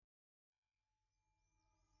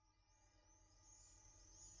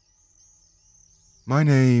My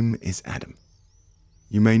name is Adam.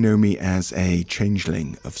 You may know me as a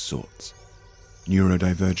changeling of sorts,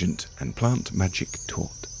 neurodivergent and plant magic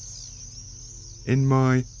taught. In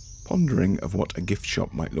my pondering of what a gift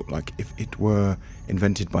shop might look like if it were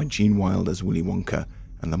invented by Gene Wilder's Willy Wonka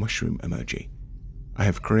and the mushroom emoji, I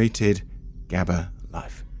have created GABA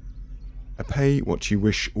Life, a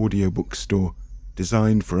pay-what-you-wish audiobook store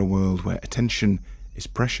designed for a world where attention is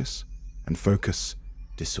precious and focus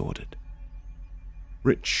disordered.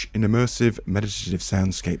 Rich in immersive, meditative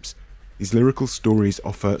soundscapes, these lyrical stories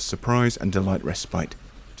offer surprise and delight respite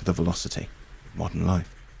to the velocity of modern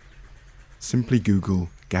life. Simply Google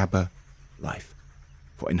GABA Life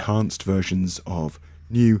for enhanced versions of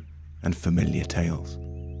new and familiar tales.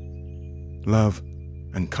 Love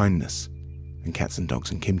and kindness and cats and dogs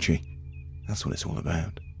and kimchi, that's what it's all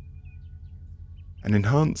about. An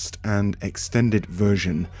enhanced and extended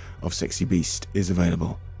version of Sexy Beast is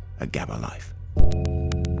available at GABA Life.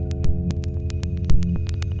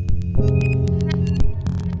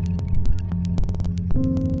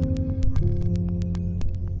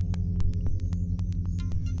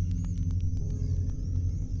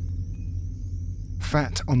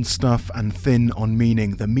 Fat on stuff and thin on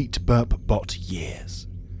meaning, the meat burp bot years.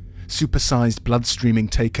 Supersized bloodstreaming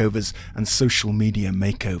takeovers and social media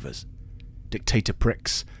makeovers. Dictator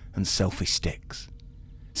pricks and selfie sticks.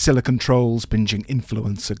 Silicon trolls binging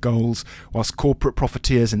influencer goals, whilst corporate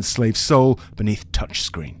profiteers enslave soul beneath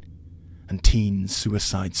touchscreen. And teen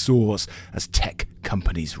suicide soars as tech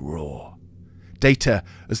companies roar. Data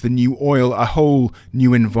as the new oil, a whole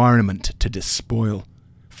new environment to despoil.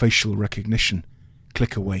 Facial recognition,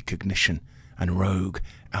 click-away cognition, and rogue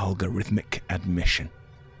algorithmic admission.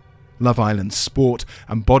 Love Island sport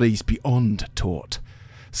and bodies beyond taught.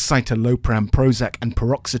 Citalopram, Prozac and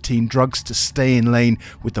paroxetine drugs to stay in lane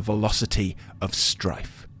with the velocity of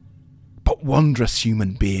strife. But wondrous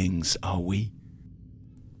human beings are we.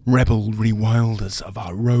 Rebel rewilders of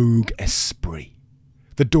our rogue esprit.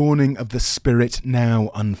 The dawning of the spirit now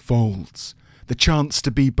unfolds. The chance to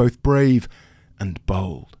be both brave and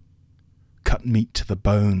bold. Cut meat to the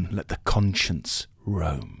bone, let the conscience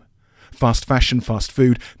roam. Fast fashion, fast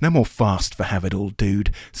food, no more fast for have-it-all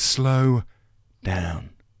dude. Slow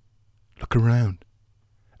down. Look around.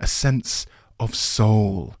 A sense of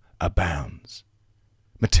soul abounds.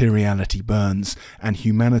 Materiality burns and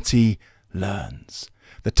humanity learns.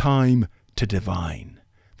 The time to divine.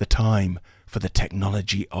 The time for the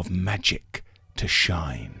technology of magic to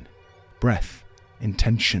shine. Breath,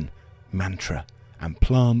 intention, mantra, and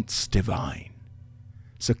plants divine.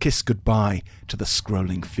 So kiss goodbye to the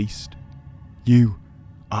scrolling feast. You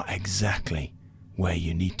are exactly where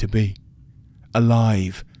you need to be.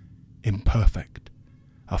 Alive, imperfect,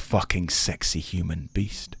 a fucking sexy human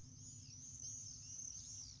beast.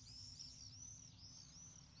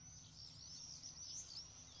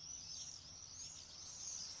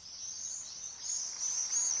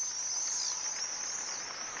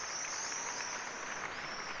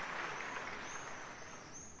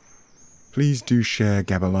 Please do share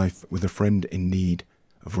GABA Life with a friend in need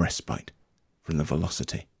of respite from the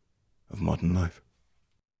velocity of modern life.